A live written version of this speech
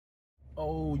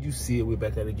Oh, you see it. We're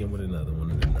back at it again with another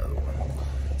one and another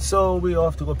one. So we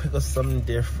off to go pick up something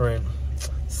different,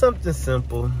 something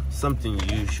simple, something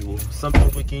usual, something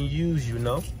we can use, you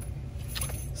know.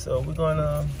 So we're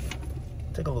gonna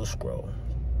take a little scroll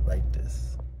like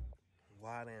this.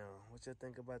 Wow, damn. What you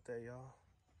think about that, y'all?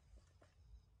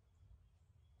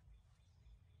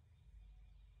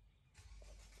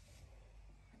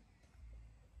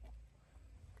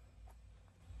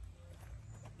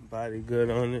 Body good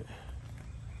on it.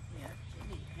 Yeah, it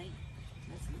need paint.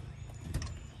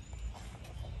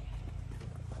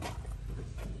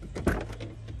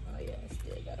 Oh yeah, it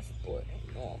still got a sport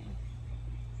normal.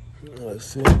 Let's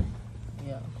see.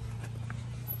 Yeah.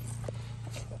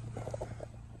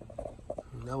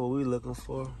 That's what we looking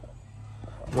for.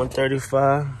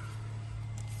 135.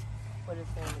 What it's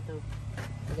going to do?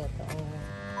 We got the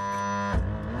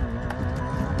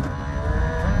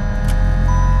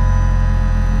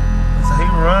So he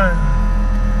run.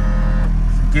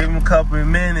 So give him a couple of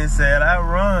minutes, said I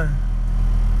run.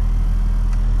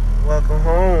 Welcome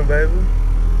home, baby.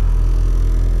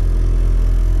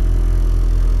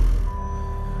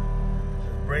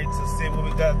 Brakes to see what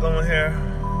we got going here.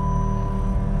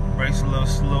 Brakes a little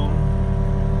slow.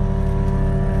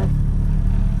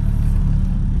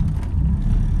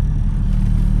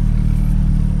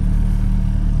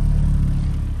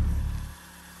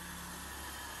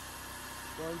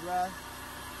 Going drive.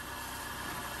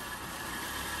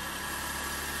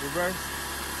 Reverse.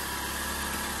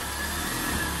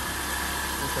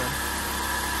 Okay.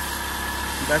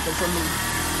 You got that from me?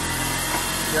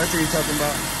 Yeah, that's what you're talking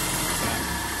about.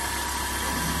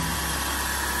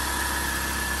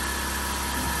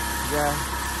 Yeah.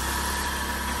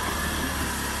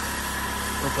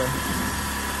 Okay.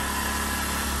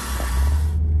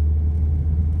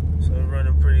 So we're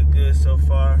running pretty good so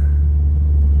far.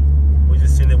 We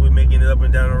just seen that we're making it up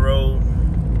and down the road.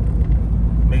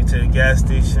 Make it to the gas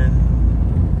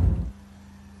station.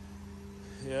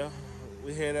 Yeah,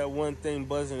 we hear that one thing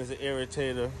buzzing is an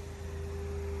irritator.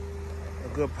 A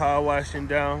good power washing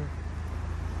down.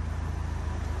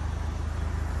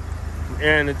 Some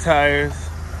air in the tires.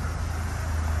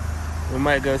 We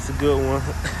might get us a good one.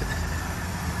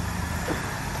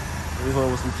 This one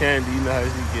with some candy, you know how she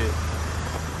get.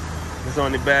 It's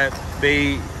on the back,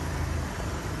 babe.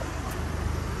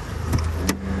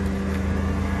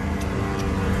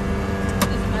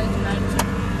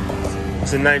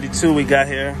 It's a 92 we got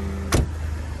here.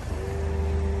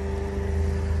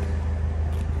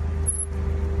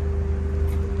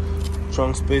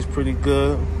 Trunk space pretty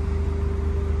good.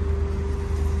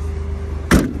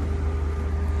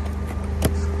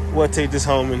 We'll take this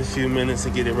home in a few minutes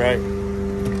and get it right.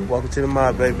 Welcome to the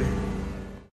mob, baby.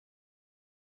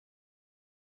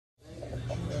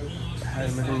 I had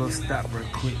to make a little stop real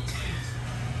quick.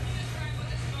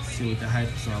 See what the hype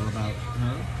is all about.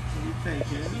 Huh? What do you think,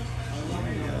 Kenny?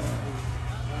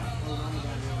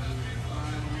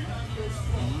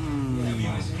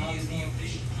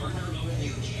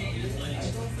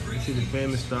 See the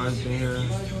famous stars been here.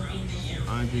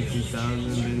 Andre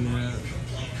 3000 been there.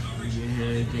 We been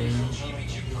here again.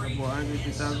 My boy Andre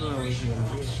 3000 always here.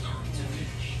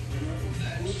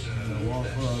 And a wall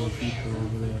full of other people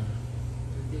over there.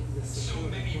 So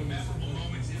many memorable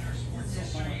moments in our sports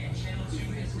history, and Channel 2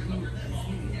 has covered them all.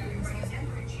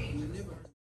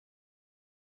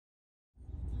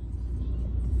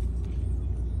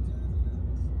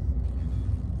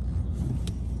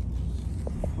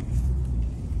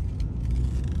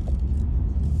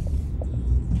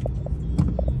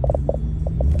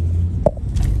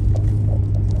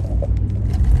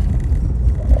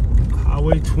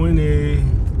 Highway 20.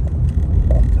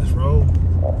 Let's roll.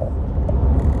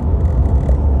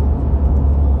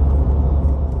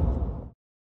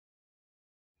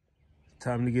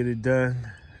 Time to get it done.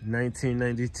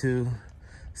 1992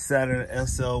 Saturn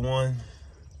SL1.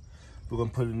 We're gonna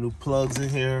put the new plugs in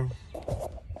here.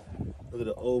 Look at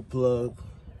the old plug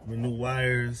with new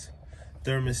wires,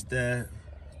 thermostat,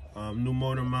 new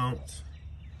motor mounts.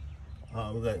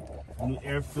 We got new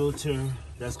air filter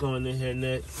that's going in here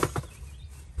next.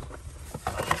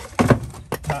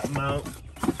 Top mount,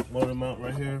 motor mount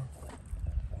right here.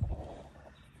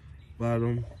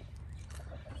 Bottom.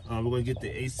 We're gonna get the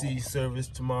AC service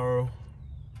tomorrow.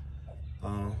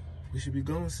 We should be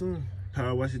going soon.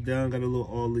 Power wash it down, got a little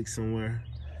oil leak somewhere.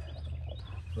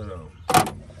 But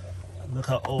look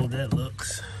how old that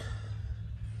looks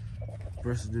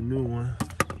versus the new one.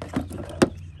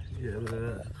 Yeah, look at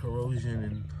that corrosion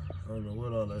and I don't know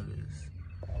what all that is.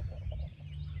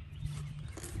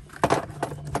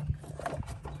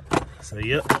 So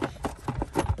yep,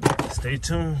 stay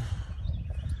tuned.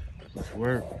 Let's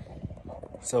work.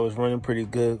 So it's running pretty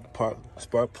good.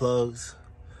 Spark plugs.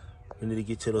 We need to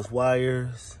get to those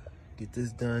wires. Get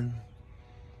this done.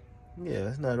 Yeah,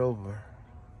 it's not over.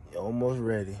 You're almost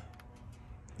ready.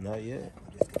 Not yet.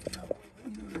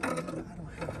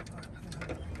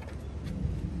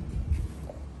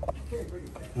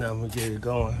 Now I'm gonna get it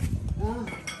going.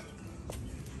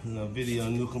 No video,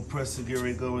 new compressor, get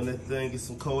ready to go in that thing, get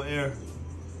some cold air.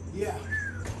 Yeah.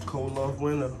 Cold off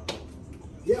window.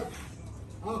 Yeah.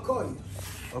 I'll call you.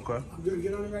 Okay. I'm going to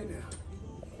get on it right now.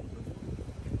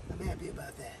 I'm happy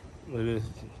about that. It is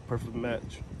perfect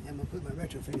match. I'm going to put my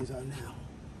retro fingers on now.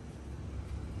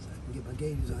 So I can get my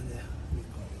gauges on there. Let me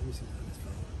see what's on this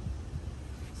phone.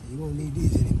 So you won't need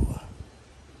these anymore.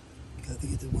 Because I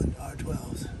think it's the one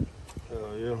R12s.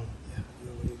 Oh, yeah. Yeah, you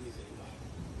don't need these anymore.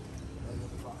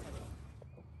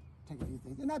 Take a few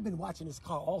things. And I've been watching this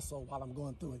car also while I'm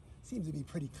going through it. Seems to be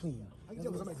pretty clean. I can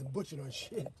tell somebody's butchered on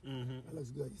shit. That looks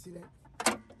good. You see that?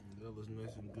 That looks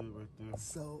nice and good right there.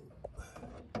 So...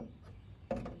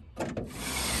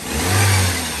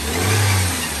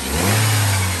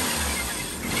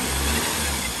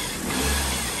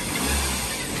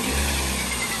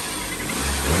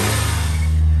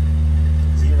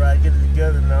 G-Ride, get it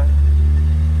together now.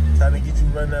 Time to get you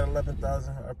running at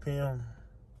 11,000 RPM.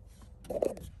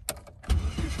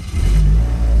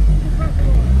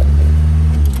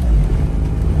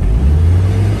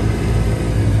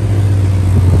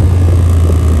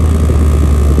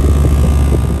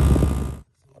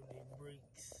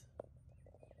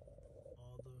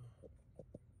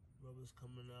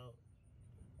 Coming out,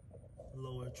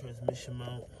 lower transmission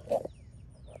mount.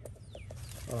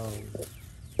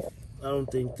 I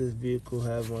don't think this vehicle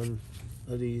have one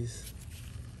of these.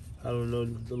 I don't know,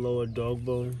 the lower dog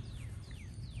bone.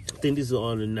 I think these are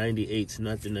on the 98s,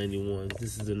 not the 91s.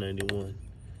 This is the 91.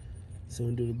 So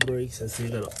we do the brakes. I see we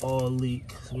got an all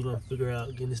leak, so we're gonna figure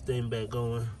out getting this thing back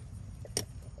going.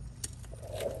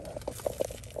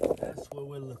 That's what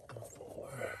we're looking for.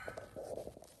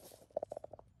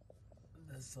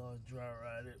 That's all dry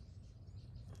rotted.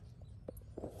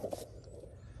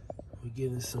 We're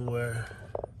getting somewhere.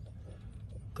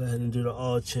 Go ahead and do the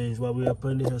oil change while we're up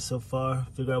under here so far.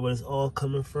 Figure out where it's all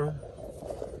coming from.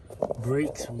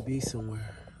 Brakes will be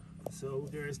somewhere. So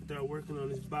we're gonna start working on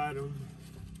this bottom.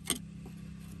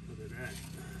 Look at that.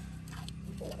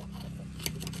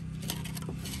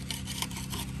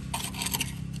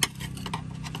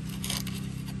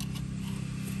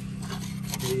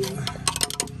 Yeah.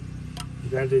 You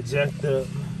got the jacked up.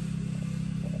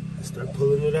 Start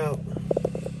pulling it out.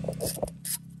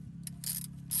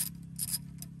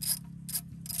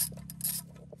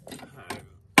 Alright,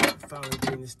 finally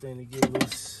getting this thing to get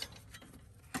loose.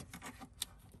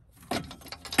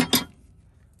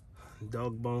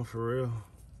 Dog bone for real.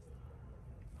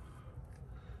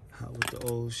 Out with the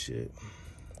old shit.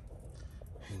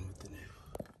 And with the new.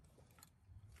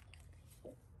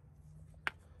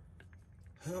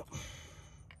 Well,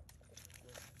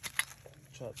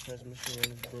 Chop transmission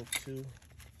ring is broke too.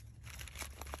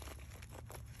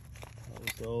 Out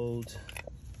with the old.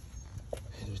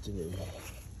 And with the new.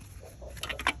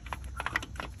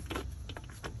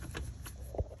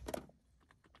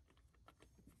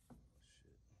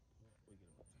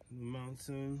 New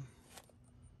mountain.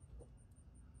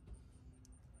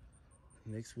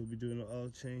 Next we'll be doing an oil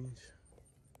change.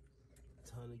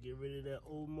 Time to get rid of that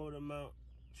old motor mount,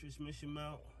 transmission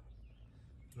mount.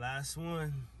 Last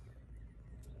one.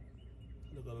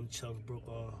 Look, all them chunks broke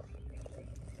off.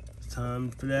 It's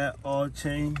time for that oil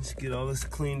change. Get all this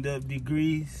cleaned up,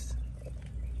 degreased.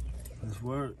 Let's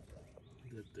work.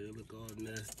 That thing look all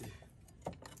nasty.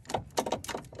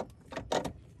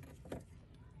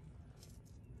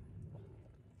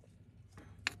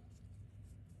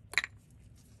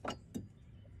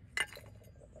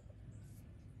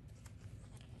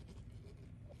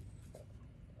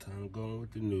 Time to go on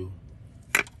with the new.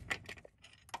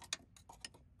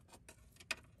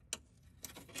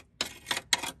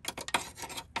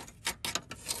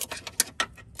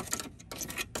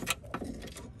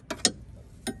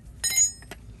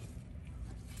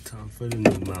 Time for the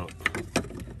new mount.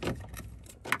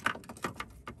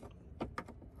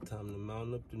 Time to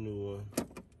mount up the new one.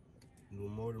 New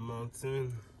motor mounts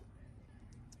in.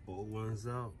 Old one's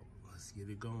out. Let's get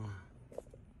it going.